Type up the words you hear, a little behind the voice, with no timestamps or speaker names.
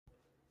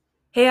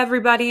Hey,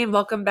 everybody, and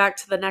welcome back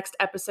to the next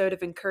episode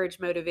of Encourage,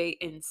 Motivate,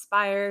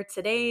 Inspire.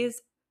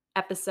 Today's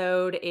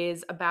episode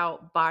is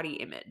about body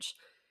image.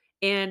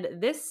 And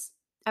this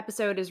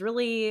episode is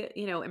really,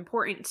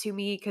 important to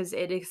me because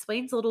it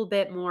explains a little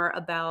bit more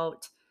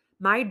about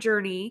my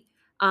journey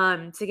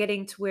to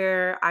getting to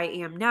where I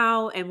am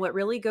now and what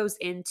really goes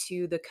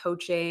into the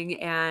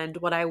coaching and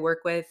what I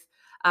work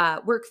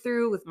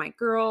through with my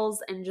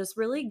girls, and just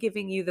really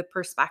giving you the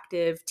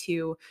perspective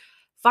to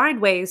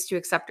find ways to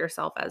accept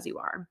yourself as you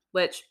are,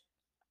 which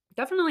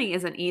definitely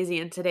isn't easy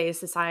in today's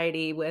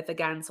society with,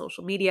 again,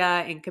 social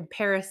media and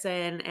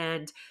comparison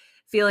and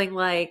feeling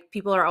like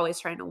people are always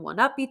trying to one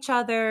up each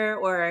other,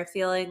 or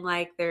feeling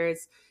like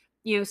there's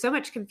so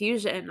much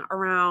confusion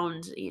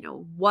around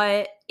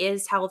what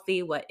is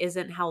healthy, what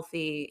isn't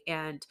healthy,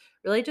 and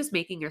really just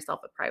making yourself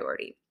a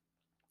priority.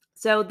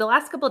 So the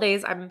last couple of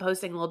days, I've been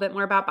posting a little bit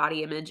more about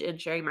body image and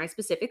sharing my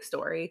specific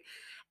story.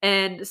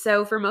 And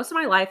so for most of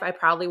my life, I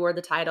proudly wore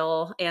the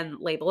title and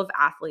label of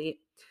athlete.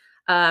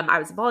 I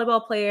was a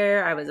volleyball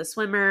player, I was a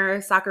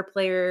swimmer, soccer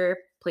player,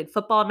 played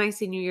football in my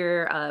senior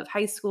year of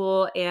high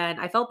school, and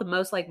I felt the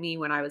most like me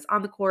when I was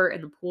on the court,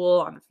 in the pool,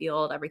 on the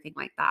field, everything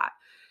like that.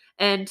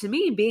 And to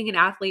me, being an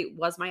athlete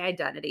was my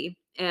identity.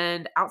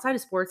 And outside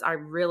of sports, I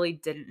really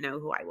didn't know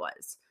who I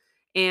was.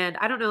 And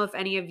I don't know if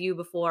any of you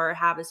before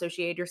have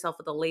associated yourself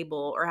with a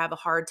label or have a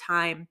hard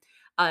time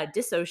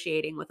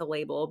dissociating with a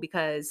label,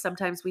 because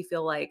sometimes we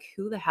feel like,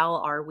 who the hell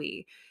are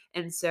we?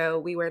 And so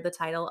we wear the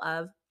title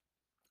of,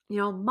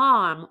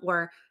 mom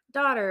or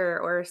daughter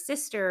or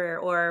sister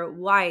or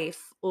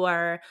wife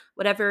or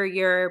whatever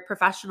your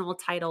professional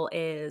title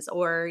is,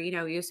 or,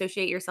 you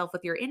associate yourself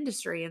with your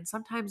industry. And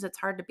sometimes it's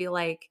hard to be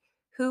like,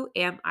 who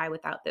am I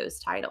without those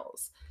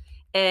titles?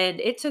 And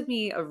it took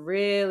me a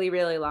really,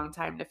 really long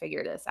time to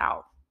figure this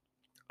out.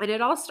 And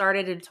it all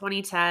started in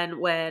 2010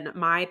 when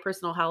my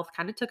personal health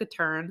kind of took a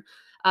turn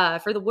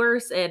for the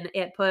worse, and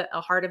it put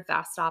a hard and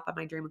fast stop on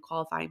my dream of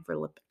qualifying for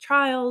Olympic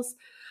trials.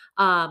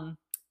 I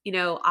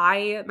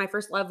my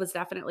first love was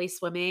definitely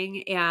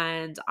swimming,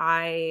 and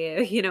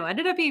I,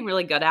 ended up being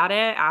really good at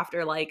it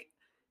after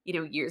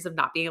years of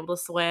not being able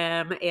to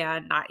swim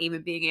and not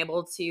even being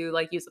able to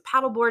use a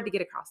paddleboard to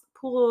get across the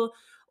pool,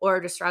 or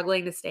just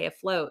struggling to stay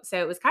afloat. So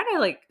it was kind of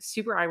like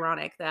super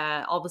ironic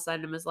that all of a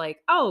sudden it was like,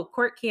 oh,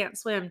 Court can't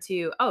swim,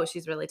 to, oh,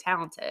 she's really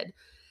talented.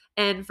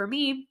 And for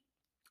me,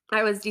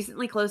 I was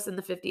decently close in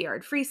the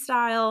 50-yard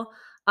freestyle,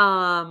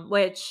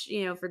 which,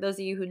 for those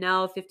of you who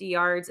know, 50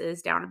 yards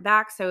is down and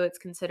back, so it's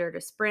considered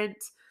a sprint.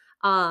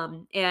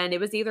 And it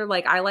was either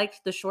like I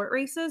liked the short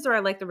races or I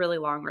liked the really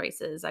long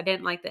races. I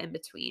didn't like the in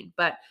between,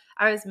 but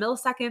I was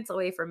milliseconds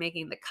away from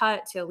making the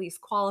cut to at least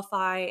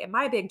qualify. And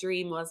my big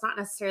dream was not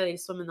necessarily to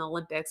swim in the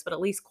Olympics, but at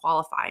least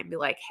qualify and be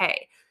like,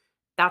 hey,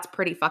 that's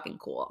pretty fucking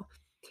cool.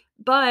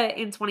 But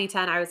in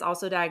 2010, I was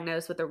also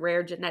diagnosed with a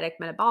rare genetic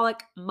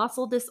metabolic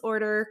muscle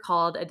disorder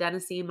called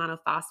adenosine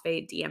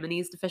monophosphate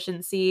deaminase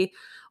deficiency,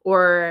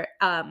 or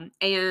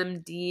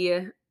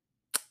AMPD.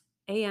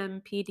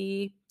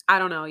 I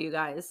don't know, you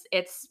guys.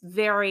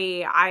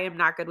 I am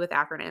not good with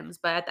acronyms,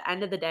 but at the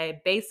end of the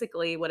day,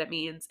 basically what it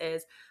means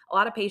is a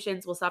lot of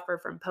patients will suffer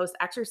from post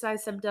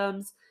exercise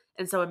symptoms.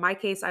 And so in my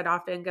case, I'd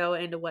often go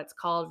into what's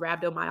called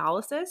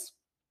rhabdomyolysis.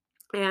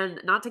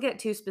 And not to get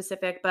too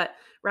specific, but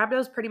rhabdo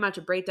is pretty much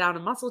a breakdown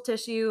of muscle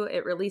tissue.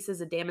 It releases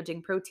a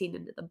damaging protein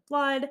into the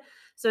blood.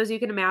 So, as you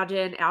can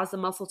imagine, as the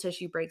muscle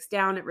tissue breaks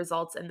down, it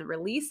results in the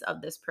release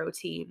of this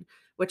protein,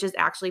 which is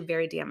actually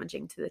very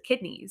damaging to the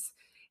kidneys.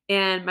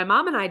 And my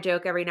mom and I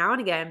joke every now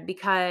and again,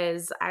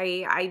 because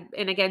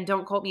and again,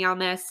 don't quote me on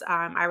this.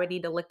 I would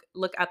need to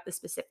look up the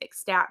specific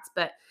stats,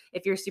 but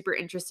if you're super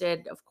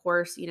interested, of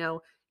course, you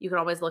can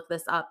always look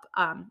this up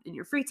in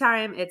your free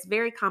time. It's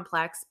very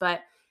complex, but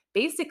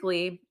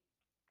basically,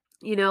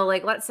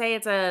 let's say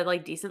it's a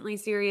decently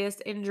serious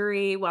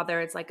injury,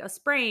 whether it's like a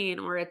sprain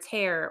or a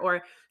tear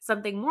or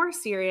something more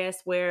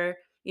serious where,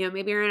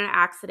 maybe you're in an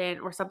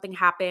accident or something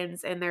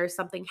happens and there's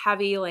something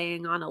heavy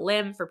laying on a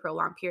limb for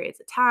prolonged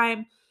periods of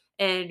time,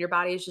 and your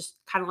body is just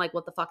kind of like,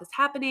 what the fuck is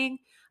happening?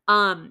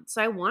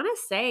 So I want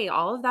to say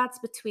all of that's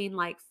between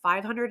like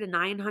 500 and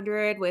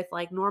 900, with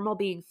like normal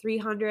being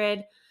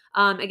 300.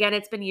 Again,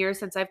 it's been years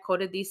since I've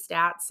quoted these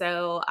stats,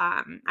 so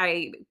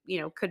I,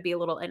 could be a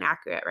little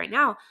inaccurate right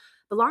now.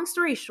 But long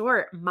story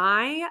short,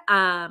 my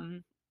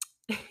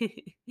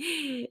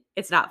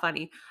it's not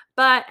funny.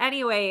 But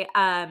anyway,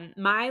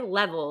 my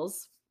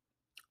levels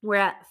were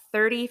at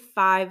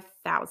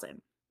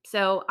 35,000.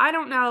 So I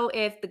don't know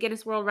if the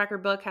Guinness World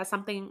Record book has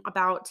something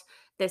about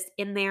this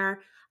in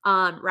there.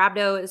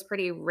 Rhabdo is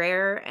pretty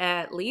rare,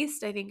 at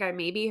least. I think I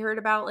maybe heard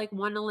about like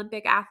one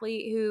Olympic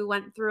athlete who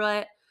went through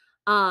it.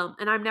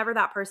 And I'm never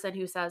that person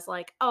who says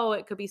like, oh,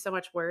 it could be so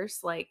much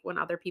worse, like when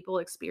other people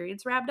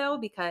experience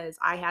rhabdo, because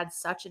I had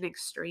such an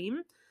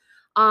extreme.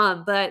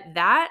 But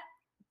that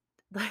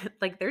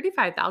like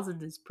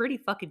 35,000 is pretty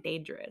fucking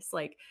dangerous.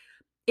 Like,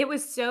 it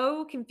was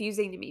so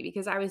confusing to me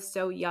because I was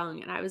so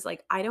young and I was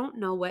like, I don't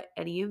know what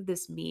any of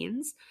this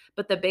means.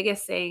 But the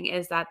biggest thing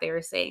is that they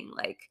were saying,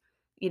 like,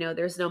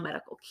 there's no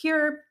medical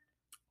cure.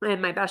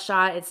 And my best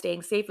shot at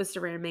staying safe was to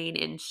remain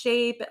in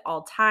shape at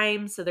all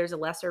times. So there's a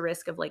lesser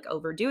risk of like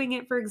overdoing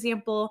it, for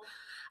example.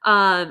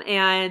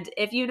 And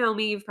if you know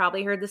me, you've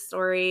probably heard the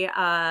story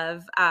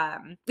of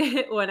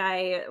when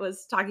I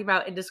was talking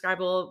about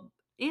indescribable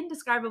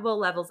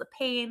levels of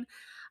pain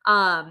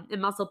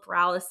and muscle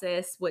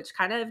paralysis, which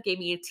kind of gave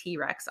me a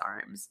T-Rex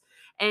arms.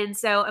 And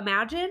so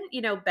imagine,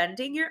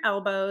 bending your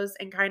elbows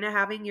and kind of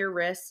having your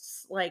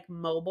wrists like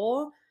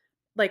mobile,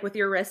 like with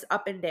your wrists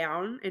up and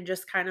down, and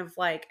just kind of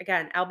like,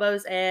 again,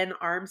 elbows in,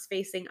 arms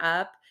facing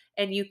up,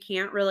 and you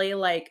can't really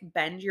like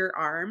bend your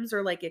arms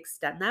or like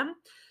extend them.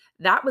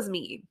 That was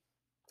me.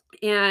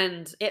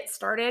 And it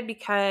started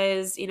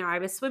because, I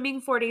was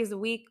swimming 4 days a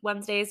week.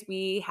 Wednesdays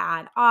we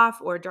had off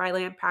or dry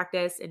land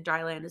practice. And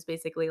dry land is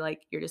basically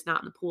like you're just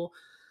not in the pool.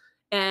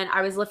 And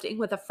I was lifting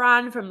with a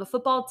friend from the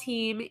football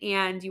team.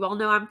 And you all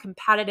know I'm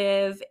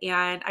competitive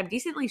and I'm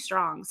decently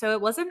strong. So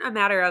it wasn't a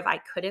matter of I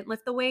couldn't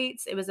lift the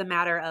weights, it was a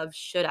matter of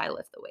should I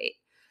lift the weight?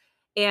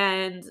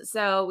 And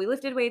so we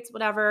lifted weights,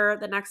 whatever.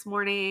 The next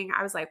morning,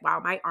 I was like, wow,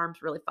 my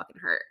arms really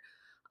fucking hurt.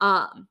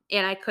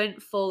 And I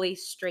couldn't fully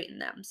straighten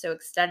them. So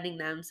extending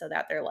them so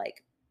that they're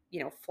like,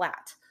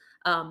 flat.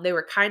 They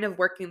were kind of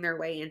working their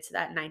way into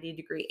that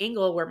 90-degree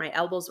angle where my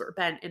elbows were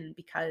bent. And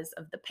because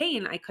of the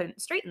pain, I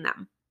couldn't straighten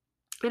them.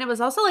 And it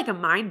was also like a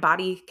mind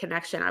body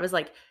connection. I was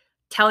like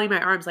telling my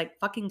arms, like,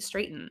 fucking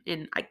straighten.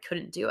 And I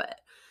couldn't do it.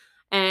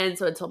 And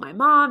so I told my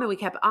mom and we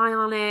kept eye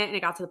on it. And it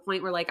got to the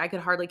point where like I could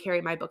hardly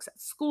carry my books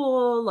at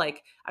school.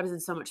 Like I was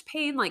in so much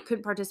pain, like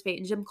couldn't participate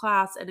in gym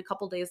class. And a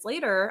couple days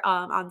later,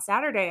 on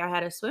Saturday, I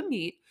had a swim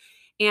meet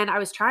and I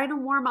was trying to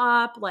warm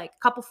up. Like a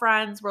couple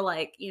friends were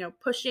like,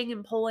 pushing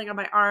and pulling on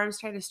my arms,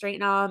 trying to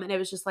straighten them. And it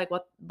was just like,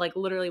 what, like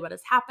literally what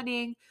is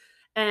happening?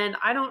 And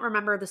I don't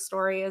remember the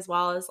story as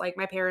well as like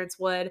my parents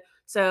would.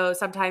 So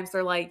sometimes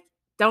they're like,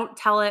 don't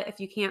tell it if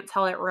you can't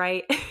tell it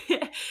right,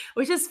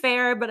 which is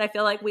fair. But I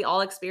feel like we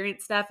all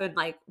experience stuff and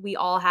like we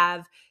all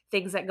have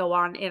things that go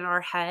on in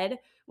our head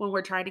when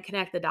we're trying to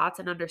connect the dots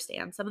and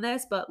understand some of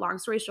this. But long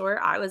story short,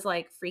 I was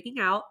like freaking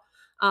out.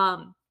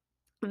 Um,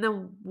 and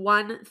then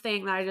one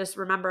thing that I just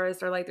remember is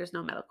they're like, there's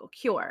no medical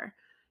cure.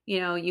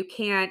 You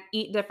can't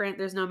eat different.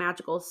 There's no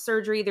magical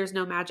surgery. There's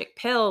no magic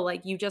pill.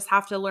 Like, you just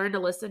have to learn to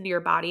listen to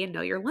your body and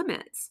know your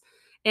limits.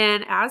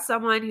 And as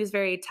someone who's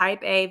very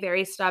type A,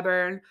 very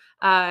stubborn,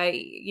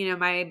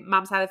 my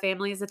mom's side of the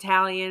family is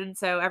Italian.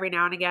 So every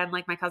now and again,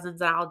 like my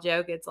cousins and I'll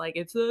joke, it's like,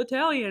 it's the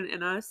Italian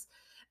in us.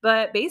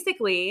 But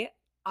basically,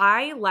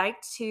 I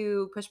liked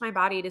to push my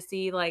body to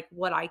see like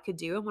what I could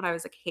do and what I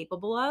was like,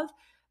 capable of.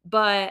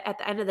 But at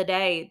the end of the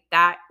day,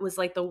 that was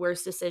like the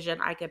worst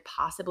decision I could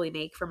possibly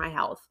make for my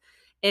health.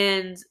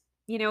 And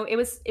it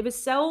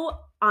was so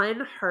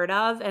unheard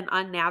of and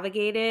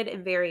unnavigated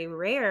and very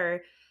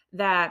rare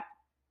that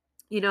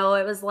it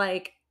was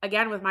like,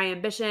 again, with my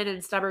ambition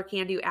and stubborn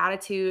can do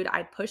attitude,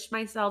 I pushed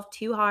myself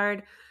too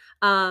hard.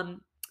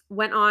 Um,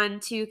 Went on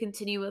to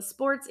continue with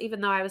sports, even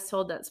though I was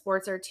told that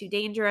sports are too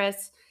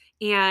dangerous,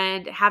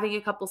 and having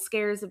a couple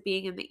scares of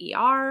being in the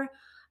ER.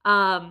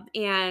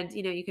 And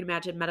you can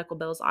imagine medical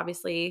bills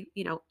obviously,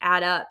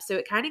 add up. So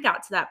it kind of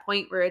got to that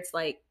point where it's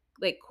like,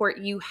 Court,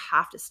 you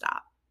have to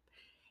stop.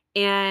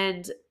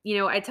 And,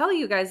 I tell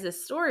you guys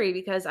this story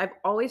because I've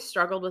always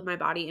struggled with my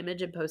body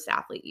image in post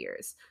athlete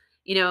years.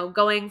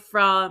 Going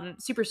from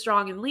super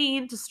strong and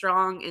lean to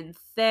strong and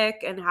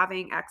thick and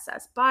having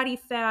excess body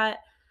fat.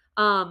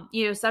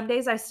 Some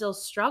days I still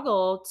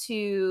struggle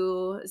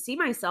to see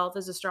myself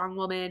as a strong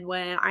woman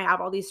when I have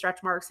all these stretch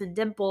marks and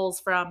dimples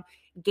from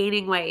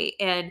gaining weight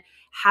and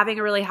having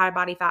a really high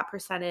body fat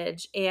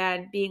percentage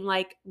and being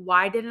like,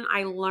 why didn't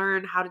I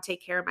learn how to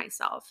take care of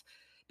myself?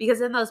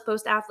 Because in those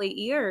post athlete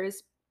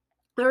years,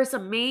 there was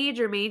some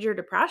major, major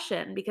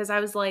depression because I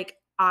was like,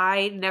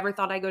 I never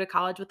thought I'd go to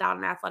college without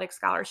an athletic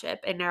scholarship.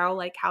 And now,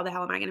 like, how the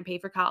hell am I going to pay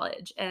for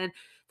college? And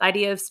the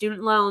idea of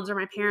student loans or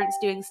my parents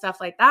doing stuff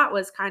like that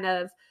was kind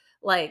of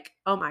like,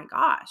 oh my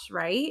gosh,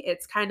 right?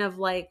 It's kind of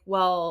like,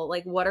 well,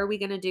 like, what are we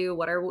going to do?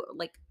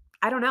 Like,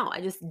 I don't know. I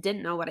just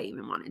didn't know what I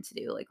even wanted to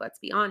do. Like, let's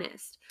be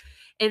honest.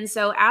 And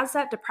so, as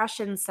that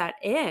depression set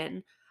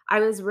in, I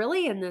was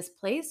really in this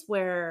place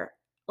where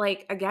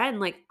like, again,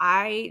 like,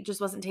 I just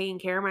wasn't taking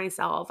care of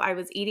myself. I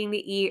was eating to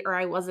eat or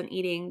I wasn't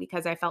eating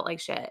because I felt like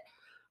shit.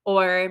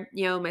 Or,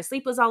 my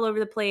sleep was all over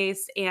the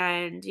place.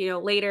 And,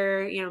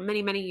 later,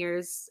 many, many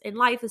years in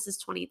life, this is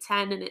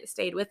 2010 and it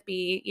stayed with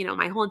me,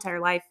 my whole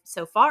entire life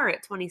so far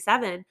at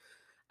 27.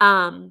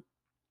 Um,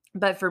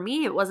 but for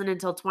me, it wasn't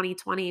until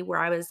 2020 where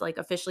I was like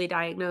officially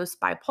diagnosed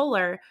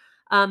bipolar.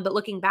 But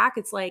looking back,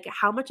 it's like,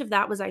 how much of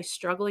that was I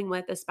struggling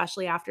with,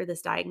 especially after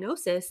this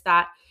diagnosis,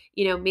 that,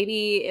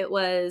 maybe it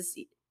was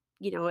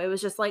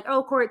just like,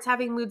 oh, Court's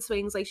having mood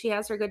swings. Like, she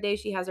has her good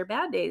days, she has her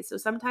bad days. So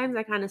sometimes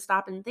I kind of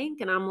stop and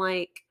think, and I'm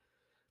like,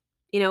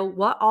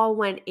 what all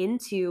went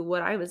into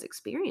what I was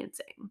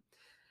experiencing?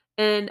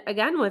 And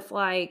again, with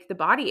like the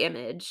body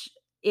image,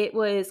 it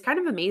was kind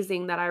of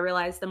amazing that I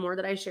realized the more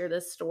that I share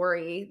this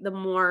story, the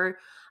more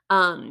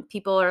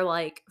People are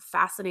like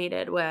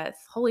fascinated with,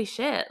 holy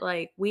shit,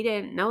 like we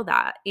didn't know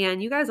that.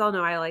 And you guys all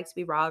know I like to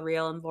be raw,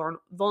 real, and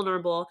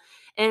vulnerable.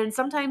 And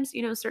sometimes,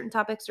 certain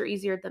topics are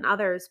easier than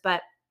others,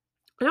 but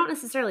I don't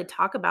necessarily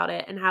talk about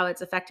it and how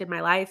it's affected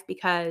my life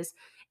because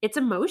it's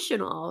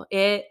emotional.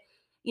 I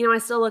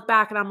still look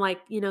back and I'm like,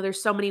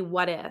 there's so many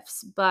what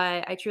ifs,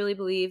 but I truly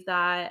believe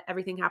that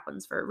everything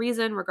happens for a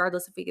reason,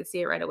 regardless if we could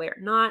see it right away or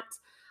not.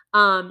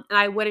 And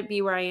I wouldn't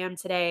be where I am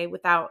today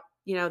without,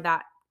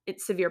 that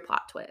it's severe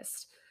plot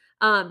twist.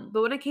 But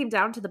when it came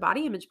down to the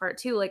body image part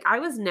too, like I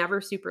was never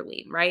super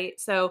lean, right?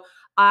 So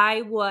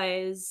I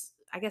was,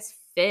 I guess,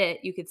 fit,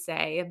 you could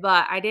say,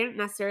 but I didn't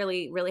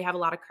necessarily really have a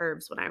lot of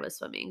curves when I was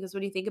swimming. Because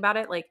when you think about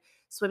it, like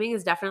swimming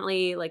is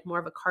definitely like more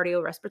of a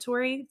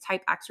cardiorespiratory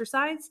type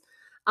exercise.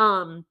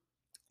 Um,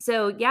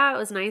 so yeah, it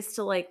was nice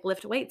to like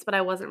lift weights, but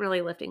I wasn't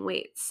really lifting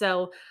weights.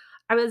 So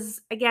I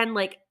was again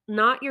like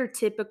not your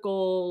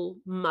typical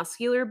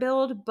muscular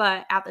build,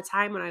 but at the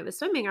time when I was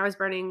swimming, I was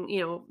burning,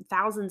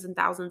 thousands and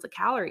thousands of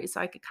calories.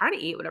 So I could kind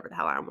of eat whatever the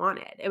hell I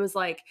wanted. It was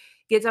like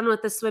get done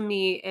with the swim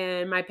meet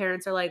and my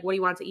parents are like, "What do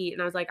you want to eat?"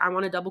 And I was like, "I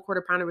want a double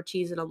quarter pounder with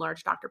cheese and a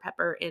large Dr.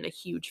 Pepper and a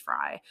huge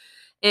fry."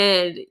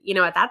 And,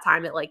 at that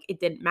time it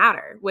didn't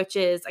matter, which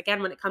is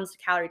again when it comes to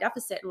calorie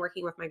deficit and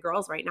working with my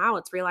girls right now,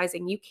 it's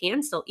realizing you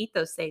can still eat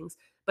those things,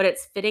 but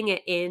it's fitting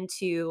it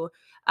into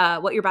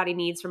what your body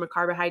needs from a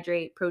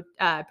carbohydrate,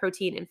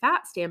 protein, and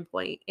fat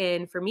standpoint.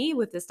 And for me,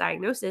 with this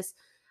diagnosis,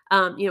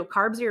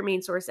 carbs are your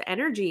main source of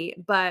energy.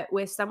 But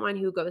with someone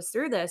who goes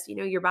through this,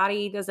 your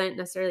body doesn't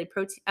necessarily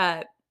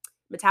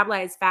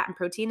metabolize fat and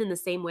protein in the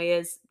same way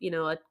as,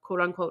 a quote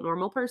unquote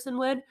normal person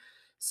would.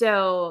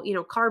 So,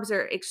 carbs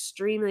are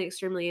extremely,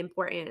 extremely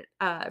important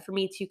for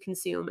me to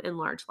consume in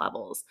large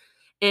levels.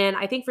 And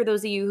I think for those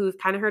of you who've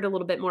kind of heard a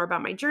little bit more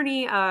about my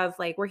journey of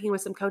like working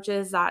with some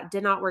coaches that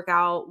did not work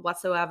out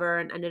whatsoever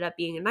and ended up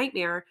being a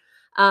nightmare,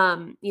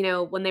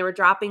 when they were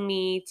dropping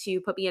me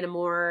to put me in a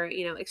more,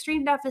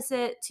 extreme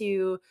deficit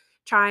to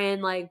try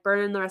and like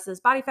burn the rest of this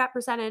body fat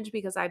percentage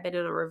because I've been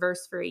in a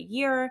reverse for a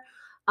year.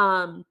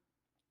 Um,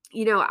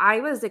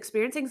 I was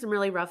experiencing some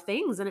really rough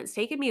things and it's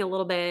taken me a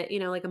little bit,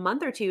 like a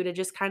month or two to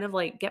just kind of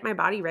like get my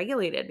body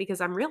regulated because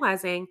I'm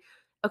realizing,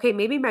 okay,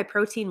 maybe my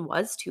protein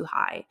was too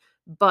high,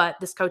 but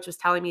this coach was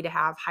telling me to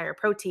have higher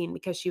protein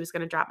because she was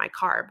going to drop my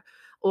carb.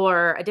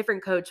 Or a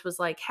different coach was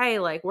like, hey,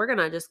 like we're going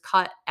to just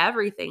cut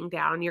everything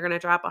down. You're going to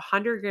drop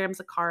 100 grams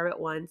of carb at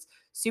once,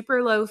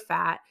 super low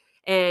fat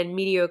and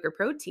mediocre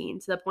protein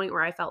to the point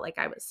where I felt like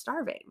I was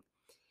starving.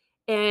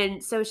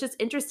 And so it's just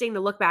interesting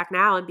to look back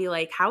now and be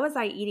like, how was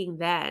I eating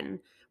then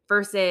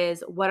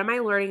versus what am I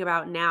learning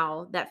about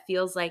now that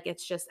feels like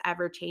it's just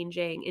ever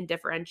changing and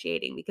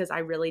differentiating because I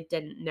really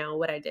didn't know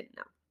what I didn't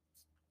know.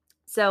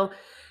 So,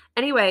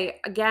 anyway,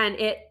 again,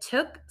 it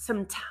took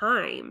some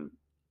time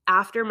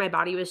after my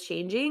body was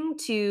changing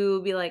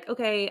to be like,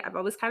 okay, I've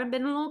always kind of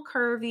been a little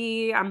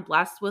curvy. I'm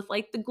blessed with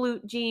like the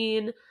glute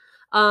gene.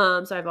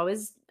 So I've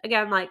always,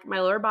 again, like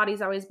my lower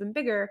body's always been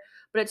bigger,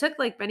 but it took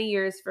like many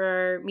years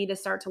for me to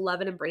start to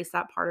love and embrace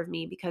that part of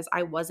me because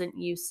I wasn't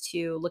used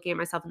to looking at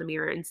myself in the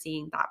mirror and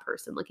seeing that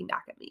person looking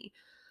back at me.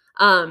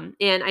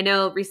 And I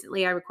know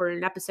recently I recorded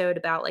an episode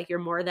about like you're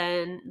more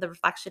than the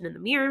reflection in the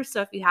mirror.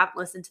 So if you haven't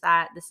listened to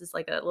that, this is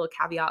like a little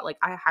caveat. Like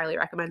I highly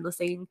recommend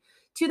listening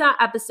to that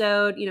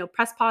episode.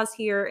 Press pause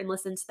here and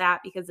listen to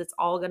that because it's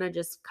all gonna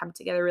just come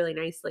together really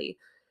nicely.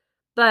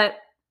 But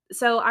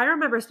so I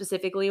remember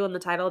specifically when the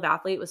title of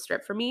athlete was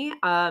stripped from me,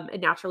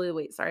 and naturally the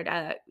weight started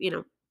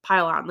to,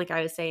 pile on, like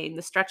I was saying,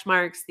 the stretch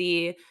marks,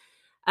 the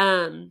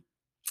um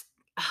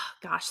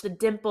gosh, the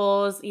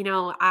dimples,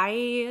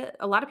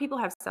 a lot of people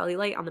have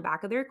cellulite on the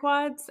back of their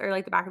quads or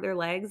like the back of their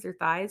legs or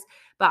thighs,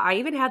 but I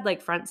even had like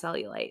front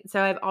cellulite.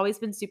 So I've always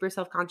been super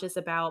self-conscious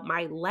about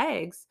my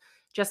legs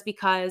just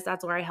because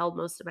that's where I held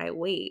most of my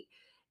weight.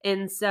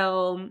 And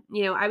so,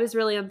 I was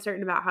really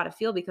uncertain about how to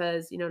feel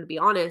because, to be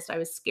honest, I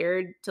was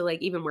scared to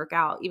like even work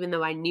out, even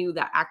though I knew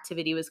that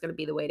activity was going to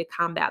be the way to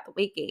combat the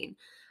weight gain.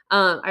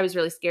 I was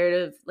really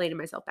scared of laying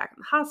myself back in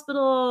the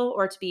hospital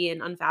or to be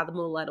in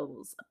unfathomable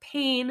levels of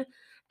pain.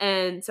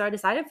 And so I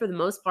decided for the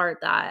most part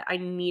that I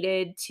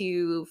needed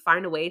to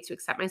find a way to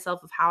accept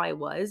myself of how I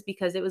was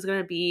because it was going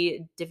to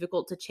be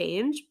difficult to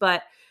change.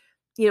 But,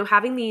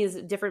 having these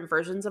different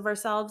versions of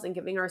ourselves and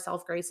giving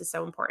ourselves grace is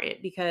so important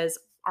because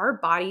our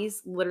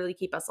bodies literally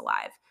keep us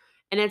alive.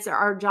 And it's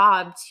our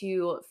job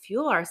to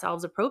fuel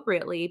ourselves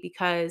appropriately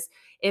because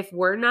if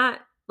we're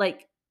not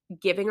like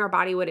giving our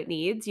body what it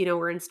needs,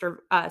 we're in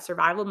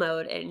survival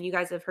mode. And you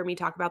guys have heard me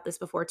talk about this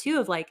before too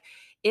of like,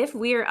 if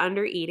we are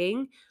under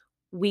eating,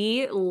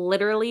 we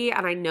literally,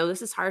 and I know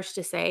this is harsh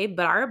to say,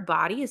 but our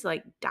body is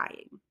like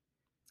dying.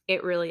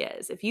 It really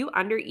is. If you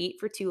undereat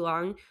for too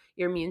long,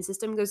 your immune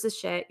system goes to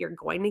shit. You're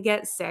going to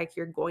get sick.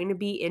 You're going to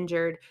be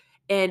injured.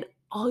 And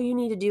all you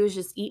need to do is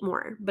just eat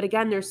more. But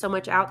again, there's so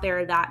much out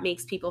there that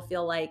makes people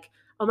feel like,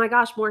 oh my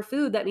gosh, more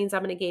food. That means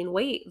I'm going to gain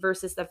weight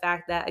versus the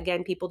fact that,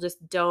 again, people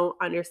just don't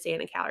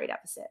understand a calorie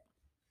deficit.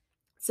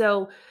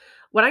 So,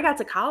 when I got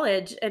to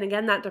college, and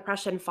again, that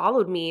depression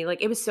followed me,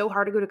 like, it was so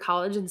hard to go to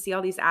college and see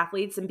all these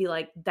athletes and be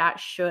like, "That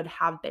should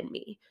have been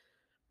me."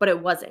 But it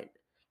wasn't.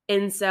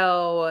 And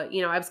so,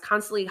 I was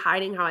constantly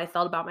hiding how I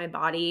felt about my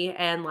body,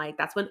 and, like,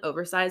 that's when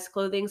oversized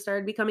clothing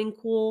started becoming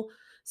cool.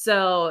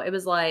 So, it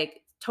was,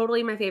 like,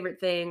 totally my favorite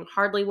thing,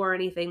 hardly wore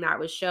anything that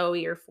was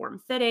showy or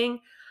form-fitting.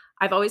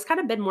 I've always kind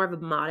of been more of a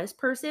modest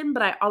person,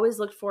 but I always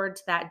looked forward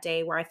to that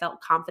day where I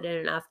felt confident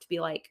enough to be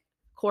like,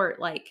 "Court,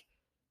 like,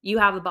 you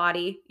have a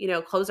body,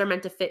 clothes are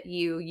meant to fit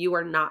you, you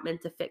are not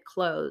meant to fit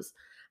clothes."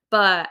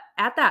 But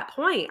at that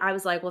point, I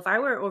was like, well, if I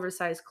wear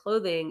oversized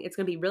clothing, it's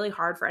going to be really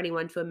hard for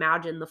anyone to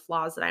imagine the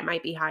flaws that I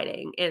might be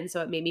hiding. And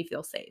so it made me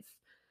feel safe.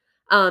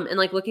 And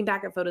like looking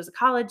back at photos of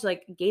college,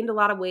 like gained a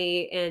lot of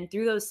weight. And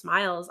through those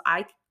smiles,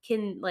 I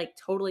can like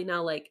totally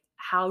know like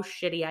how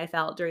shitty I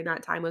felt during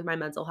that time with my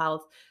mental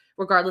health,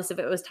 regardless if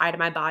it was tied to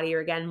my body or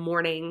again,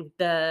 mourning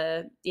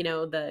the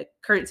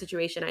current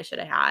situation I should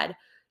have had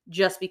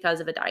just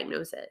because of a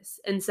diagnosis.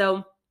 And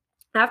so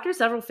after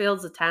several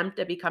failed attempts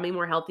at becoming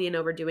more healthy and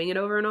overdoing it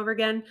over and over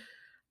again,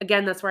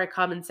 that's where I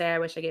come and say, I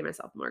wish I gave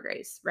myself more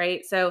grace,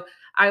 right? So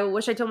I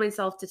wish I told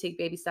myself to take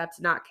baby steps,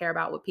 not care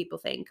about what people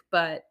think,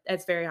 but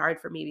it's very hard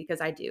for me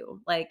because I do.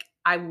 Like,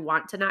 I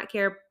want to not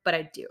care, but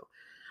I do.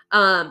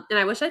 And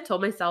I wish I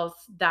told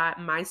myself that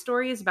my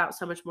story is about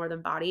so much more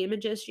than body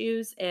image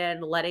issues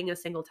and letting a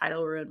single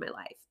title ruin my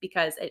life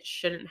because it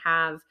shouldn't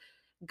have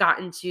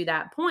gotten to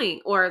that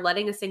point or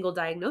letting a single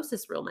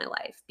diagnosis rule my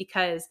life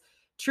because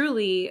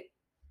truly,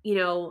 you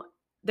know,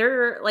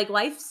 like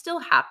life still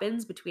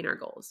happens between our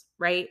goals,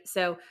 right?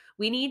 So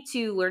we need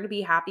to learn to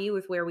be happy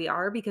with where we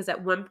are because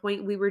at one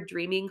point we were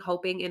dreaming,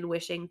 hoping, and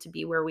wishing to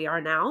be where we are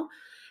now.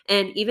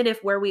 And even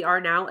if where we are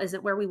now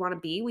isn't where we want to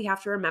be, we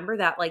have to remember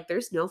that like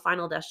there's no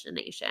final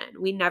destination.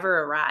 We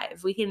never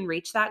arrive. We can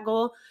reach that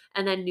goal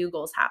and then new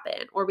goals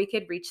happen, or we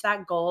could reach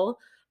that goal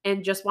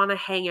and just want to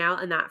hang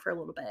out in that for a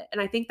little bit. And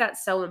I think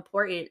that's so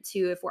important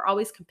too. If we're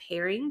always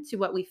comparing to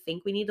what we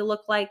think we need to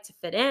look like to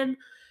fit in,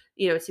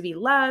 to be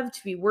loved,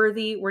 to be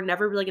worthy, we're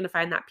never really going to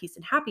find that peace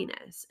and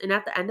happiness. And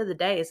at the end of the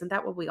day, isn't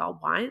that what we all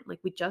want? Like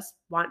we just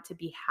want to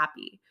be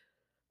happy.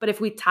 But if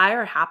we tie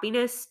our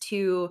happiness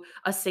to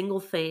a single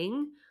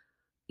thing,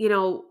 you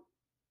know,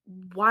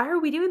 why are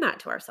we doing that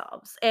to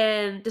ourselves?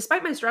 And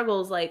despite my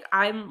struggles, like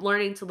I'm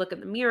learning to look in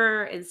the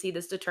mirror and see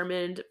this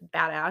determined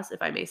badass,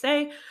 if I may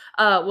say,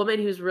 woman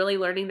who's really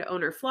learning to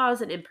own her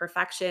flaws and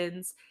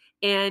imperfections.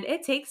 And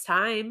it takes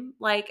time.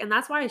 Like, and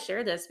that's why I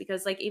share this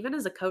because, like, even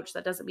as a coach,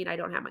 that doesn't mean I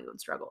don't have my own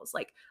struggles.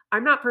 Like,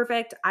 I'm not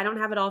perfect. I don't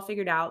have it all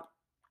figured out.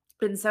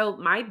 And so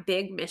my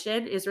big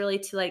mission is really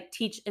to like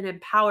teach and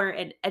empower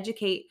and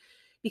educate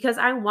because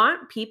I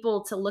want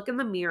people to look in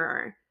the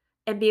mirror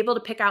and be able to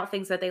pick out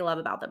things that they love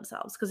about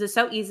themselves because it's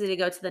so easy to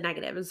go to the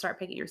negative and start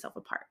picking yourself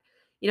apart.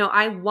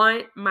 I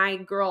want my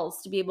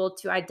girls to be able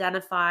to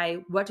identify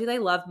what do they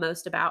love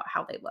most about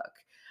how they look.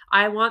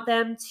 I want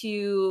them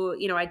to,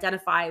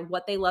 identify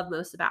what they love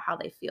most about how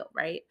they feel,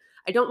 right?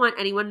 I don't want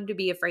anyone to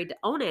be afraid to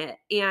own it.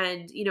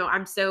 And,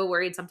 I'm so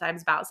worried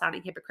sometimes about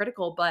sounding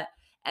hypocritical, but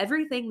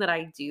everything that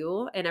I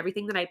do and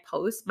everything that I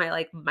post, my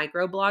like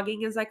micro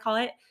blogging as I call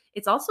it,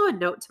 it's also a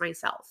note to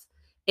myself.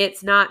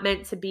 It's not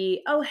meant to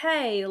be, oh,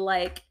 hey,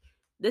 like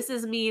this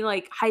is me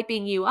like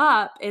hyping you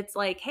up. It's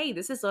like, hey,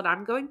 this is what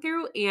I'm going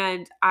through.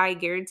 And I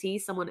guarantee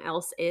someone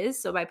else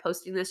is. So by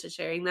posting this and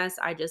sharing this,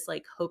 I just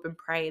like hope and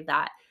pray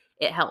that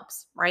it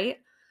helps. Right.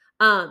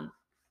 Um,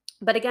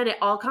 but again, it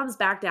all comes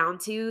back down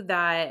to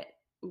that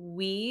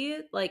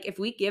if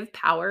we give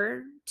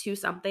power to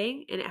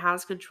something and it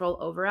has control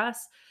over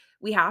us,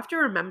 we have to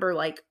remember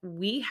like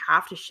we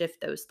have to shift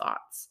those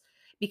thoughts.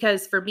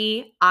 Because for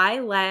me, I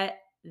let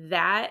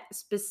that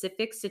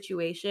specific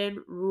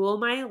situation rule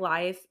my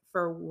life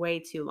for way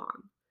too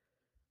long.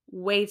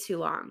 Way too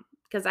long.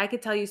 Because I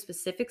could tell you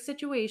specific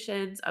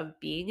situations of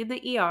being in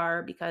the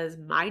ER because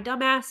my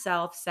dumbass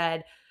self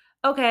said,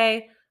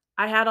 okay,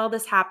 I had all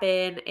this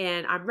happen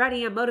and I'm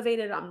ready. I'm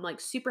motivated. I'm like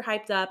super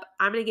hyped up.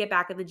 I'm going to get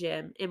back in the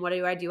gym. And what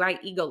do? I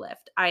ego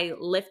lift. I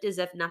lift as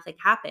if nothing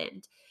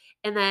happened.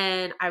 And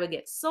then I would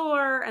get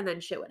sore and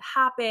then shit would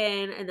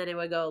happen. And then it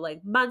would go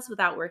like months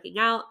without working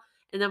out.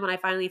 And then when I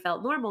finally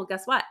felt normal,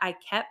 guess what? I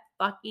kept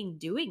fucking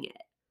doing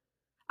it.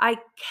 I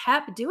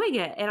kept doing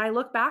it. And I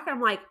look back,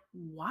 I'm like,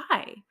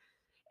 why?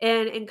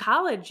 And in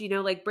college,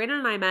 like Brandon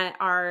and I met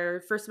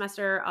our first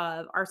semester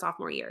of our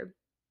sophomore year.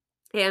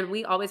 And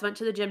we always went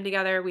to the gym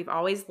together. We've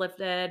always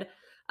lifted.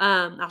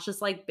 That's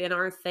just like been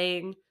our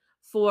thing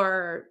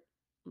for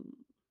mm,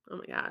 oh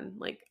my God,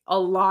 like a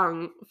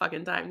long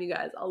fucking time, you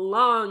guys, a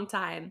long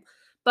time.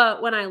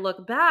 But when I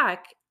look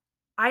back,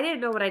 I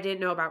didn't know what I didn't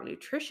know about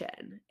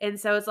nutrition. And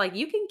so it's like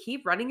you can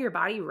keep running your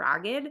body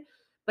ragged,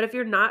 but if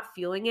you're not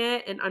feeling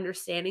it and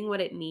understanding what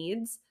it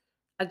needs,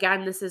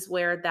 again, this is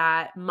where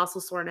that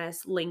muscle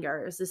soreness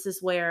lingers. This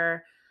is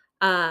where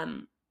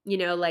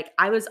like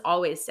I was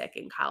always sick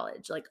in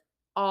college, like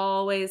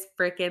always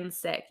freaking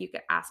sick. You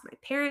can ask my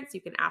parents, you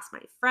can ask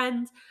my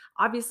friends,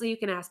 obviously you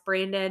can ask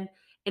Brandon.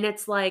 And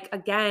it's like,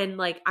 again,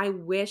 like, I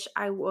wish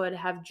I would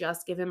have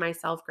just given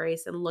myself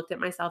grace and looked at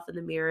myself in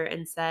the mirror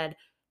and said,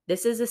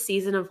 this is a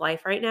season of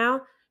life right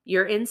now.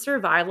 You're in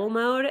survival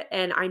mode,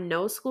 and I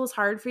know school's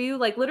hard for you.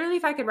 Like, literally,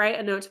 if I could write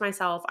a note to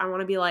myself, I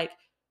want to be like,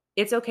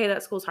 it's okay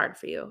that school's hard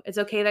for you. It's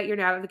okay that you're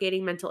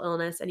navigating mental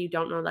illness and you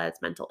don't know that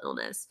it's mental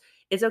illness.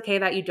 It's okay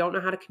that you don't know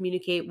how to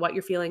communicate what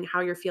you're feeling, how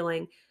you're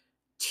feeling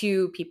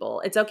to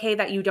people. It's okay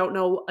that you don't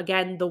know,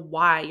 again, the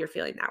why you're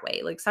feeling that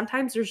way. Like,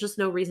 sometimes there's just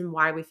no reason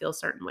why we feel a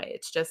certain way.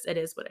 It's just, it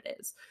is what it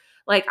is.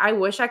 Like, I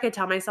wish I could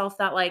tell myself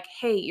that, like,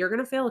 hey, you're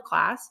going to fail a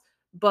class,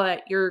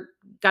 but you're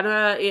going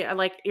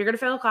to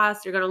fail a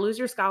class. You're going to lose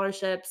your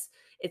scholarships.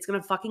 It's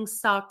going to fucking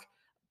suck,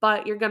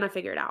 but you're going to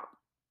figure it out.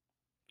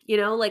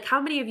 Like,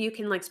 how many of you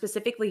can, like,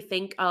 specifically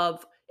think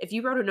of, if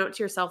you wrote a note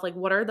to yourself, like,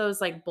 what are those,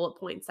 like, bullet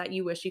points that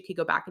you wish you could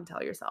go back and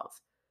tell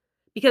yourself?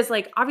 Because,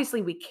 like,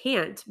 obviously we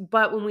can't,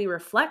 but when we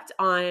reflect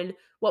on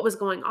what was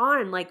going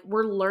on, like,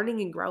 we're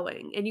learning and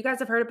growing. And you guys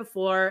have heard it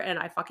before, and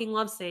I fucking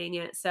love saying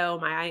it. So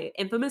my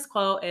infamous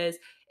quote is,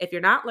 if you're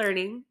not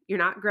learning, you're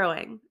not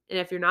growing. And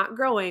if you're not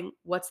growing,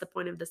 what's the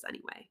point of this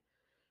anyway?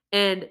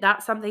 And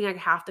that's something I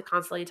have to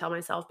constantly tell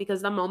myself,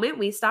 because the moment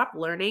we stop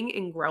learning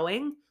and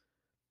growing,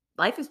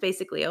 life is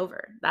basically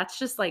over. That's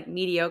just like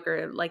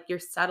mediocre, like, you're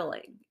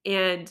settling.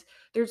 And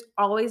there's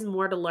always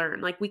more to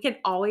learn. Like, we can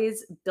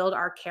always build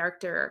our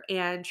character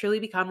and truly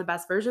become the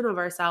best version of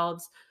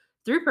ourselves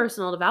through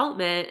personal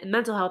development and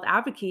mental health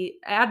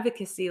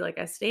advocacy, like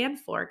I stand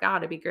for. God,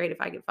 it'd be great if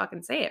I could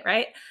fucking say it,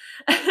 right?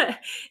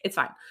 It's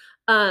fine.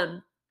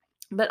 Um,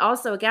 but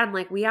also, again,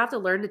 like, we have to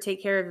learn to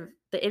take care of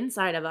the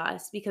inside of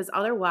us, because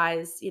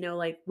otherwise,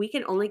 like, we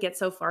can only get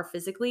so far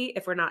physically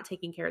if we're not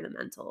taking care of the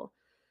mental.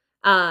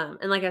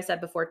 And like I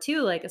said before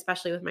too, like,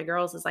 especially with my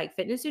girls, is like,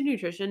 fitness and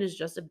nutrition is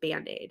just a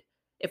band-aid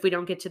if we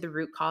don't get to the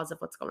root cause of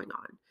what's going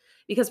on.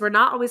 Because we're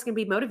not always going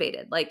to be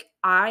motivated. Like,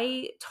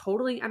 I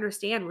totally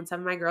understand when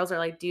some of my girls are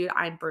like, dude,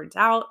 I'm burnt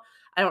out.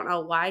 I don't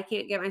know why I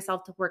can't get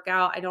myself to work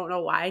out. I don't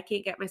know why I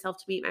can't get myself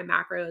to meet my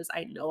macros.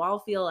 I know I'll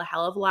feel a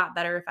hell of a lot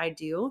better if I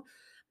do.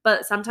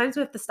 But sometimes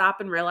we have to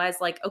stop and realize,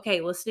 like,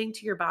 okay, listening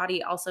to your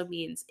body also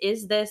means,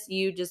 is this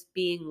you just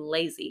being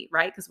lazy,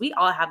 right? Because we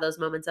all have those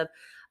moments of,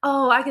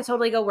 oh, I could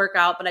totally go work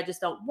out, but I just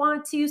don't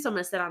want to. So I'm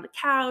going to sit on the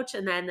couch.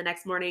 And then the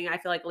next morning, I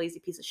feel like a lazy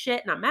piece of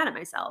shit and I'm mad at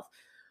myself.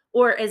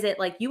 Or is it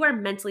like, you are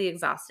mentally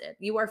exhausted,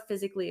 you are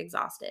physically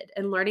exhausted,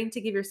 and learning to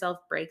give yourself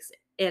breaks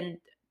and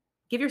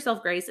give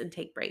yourself grace and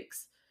take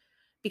breaks?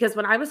 Because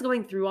when I was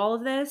going through all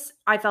of this,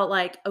 I felt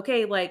like,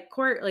 okay, like,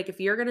 Court, like, if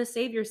you're going to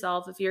save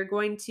yourself, if you're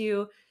going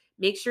to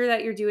make sure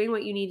that you're doing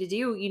what you need to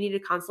do, you need to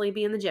constantly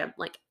be in the gym,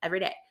 like, every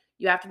day.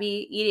 You have to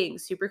be eating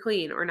super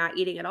clean or not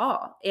eating at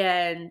all.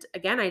 And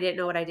again, I didn't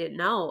know what I didn't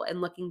know.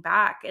 And looking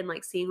back and,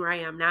 like, seeing where I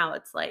am now,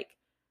 it's like,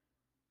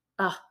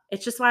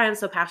 it's just why I'm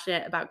so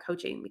passionate about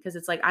coaching, because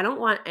it's like, I don't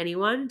want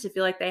anyone to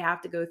feel like they have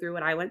to go through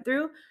what I went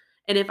through.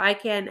 And if I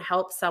can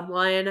help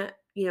someone,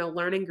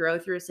 learn and grow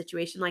through a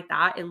situation like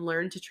that and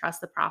learn to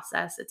trust the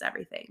process, it's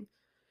everything.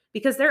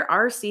 Because there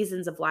are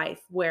seasons of life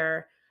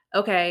where,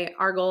 okay,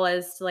 our goal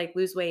is to, like,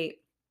 lose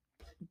weight,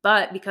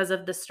 but because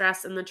of the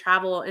stress and the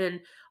travel and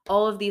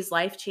all of these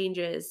life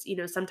changes,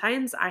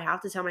 sometimes I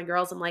have to tell my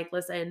girls, I'm like,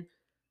 listen,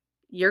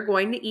 you're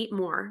going to eat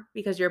more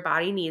because your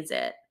body needs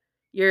it.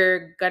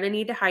 You're going to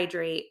need to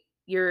hydrate.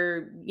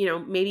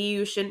 Maybe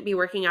you shouldn't be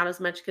working out as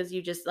much because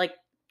you just, like,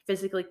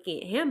 physically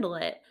can't handle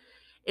it.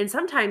 And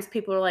sometimes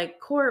people are like,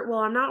 Court,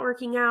 well, I'm not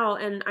working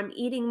out and I'm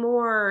eating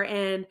more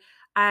and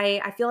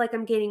I feel like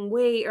I'm gaining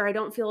weight, or I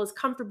don't feel as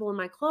comfortable in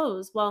my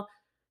clothes. Well,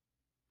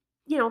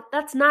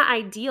 that's not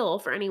ideal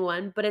for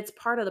anyone, but it's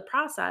part of the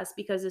process,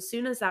 because as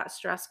soon as that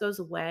stress goes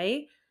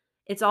away,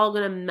 it's all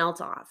going to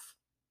melt off,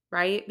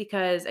 right?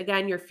 Because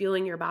again, you're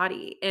fueling your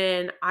body.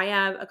 And I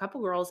have a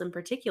couple girls in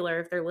particular,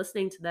 if they're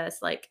listening to this,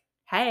 like,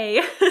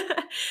 hey,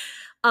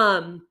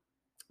 um,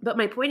 but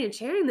my point in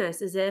sharing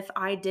this is, if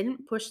I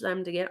didn't push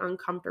them to get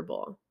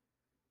uncomfortable,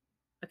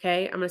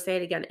 okay, I'm going to say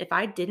it again. If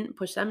I didn't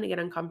push them to get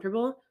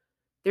uncomfortable,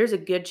 there's a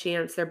good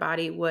chance their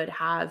body would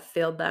have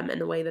failed them in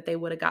the way that they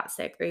would have got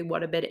sick. They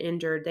would have been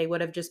injured. They would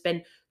have just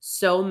been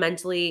so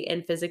mentally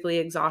and physically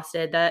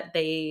exhausted that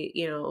they,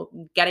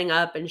 getting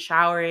up and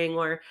showering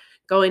or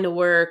going to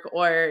work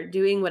or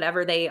doing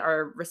whatever they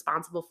are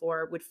responsible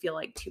for would feel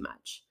like too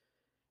much.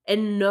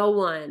 And no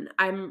one,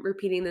 I'm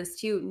repeating this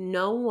too,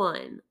 no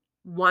one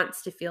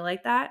wants to feel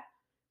like that.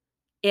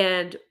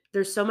 And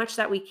there's so much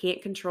that we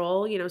can't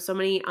control, so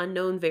many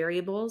unknown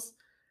variables.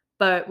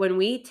 But when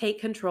we take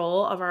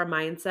control of our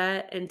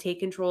mindset and take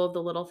control of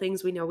the little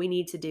things we know we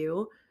need to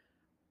do,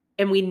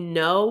 and we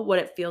know what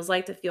it feels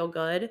like to feel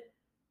good,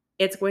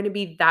 it's going to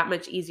be that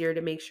much easier to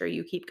make sure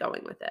you keep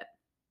going with it.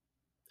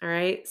 All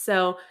right.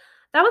 So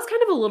that was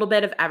kind of a little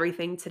bit of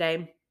everything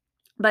today.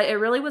 But it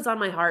really was on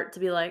my heart to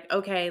be like,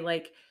 okay,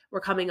 like, we're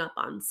coming up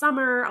on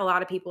summer. A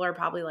lot of people are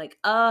probably like,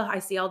 I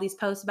see all these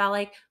posts about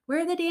like,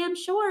 wear the damn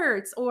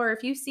shorts. Or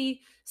if you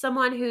see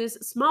someone who's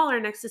smaller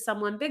next to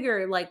someone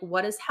bigger, like,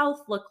 what does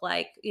health look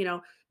like?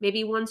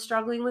 Maybe one's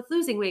struggling with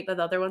losing weight, but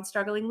the other one's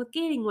struggling with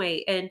gaining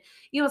weight. And,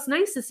 it's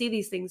nice to see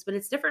these things, but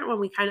it's different when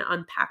we kind of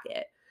unpack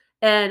it.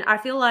 And I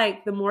feel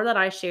like the more that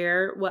I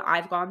share what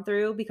I've gone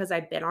through, because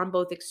I've been on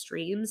both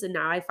extremes and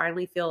now I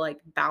finally feel like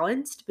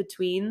balanced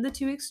between the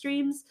two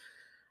extremes,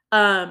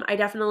 I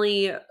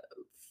definitely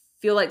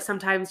feel like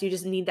sometimes you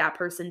just need that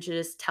person to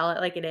just tell it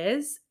like it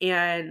is.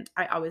 And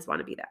I always want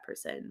to be that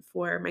person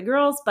for my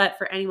girls, but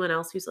for anyone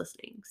else who's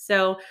listening.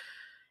 So,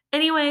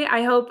 anyway,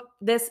 I hope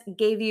this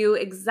gave you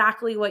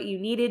exactly what you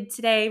needed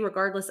today,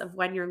 regardless of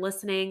when you're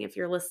listening. If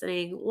you're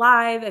listening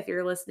live, if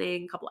you're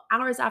listening a couple of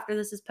hours after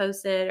this is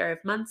posted, or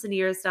if months and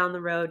years down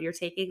the road you're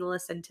taking a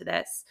listen to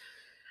this,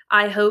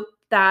 I hope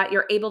that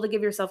you're able to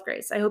give yourself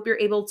grace. I hope you're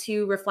able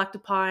to reflect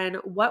upon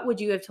what would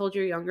you have told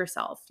your younger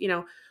self?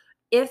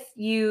 If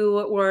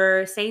you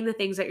were saying the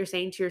things that you're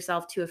saying to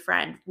yourself to a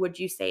friend, would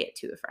you say it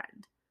to a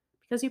friend?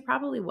 Because you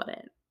probably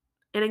wouldn't.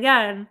 And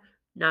again,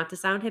 not to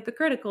sound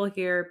hypocritical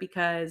here,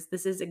 because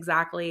this is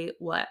exactly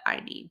what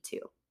I need to.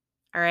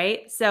 All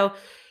right. So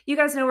you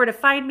guys know where to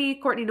find me,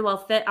 Courtney Noel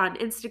Fit on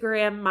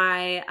Instagram,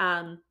 my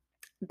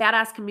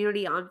badass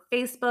community on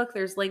Facebook.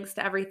 There's links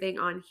to everything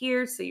on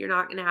here. So you're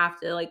not going to have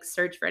to like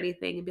search for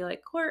anything and be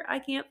like, Court, I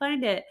can't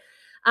find it.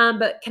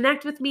 But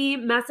connect with me,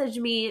 message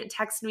me,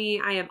 text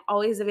me. I am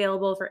always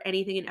available for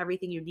anything and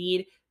everything you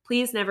need.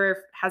 Please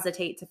never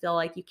hesitate to feel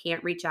like you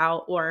can't reach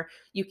out or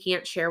you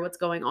can't share what's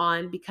going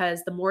on,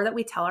 because the more that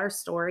we tell our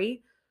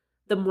story,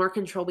 the more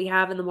control we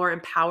have and the more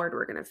empowered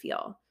we're going to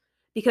feel.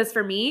 Because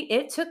for me,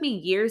 it took me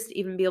years to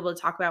even be able to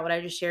talk about what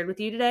I just shared with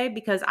you today,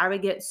 because I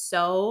would get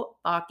so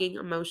fucking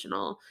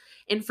emotional.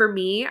 And for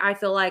me, I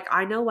feel like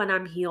I know when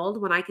I'm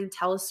healed, when I can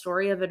tell a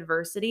story of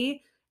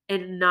adversity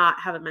and not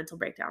have a mental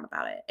breakdown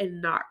about it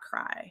and not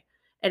cry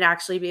and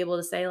actually be able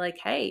to say, like,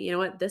 hey, you know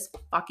what? This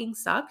fucking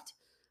sucked,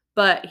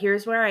 but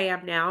here's where I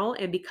am now.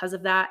 And because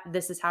of that,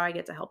 this is how I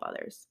get to help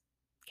others.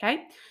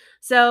 Okay.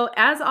 So,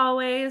 as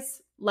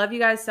always, love you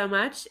guys so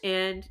much.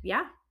 And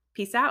yeah,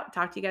 peace out.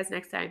 Talk to you guys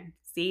next time.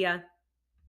 See ya.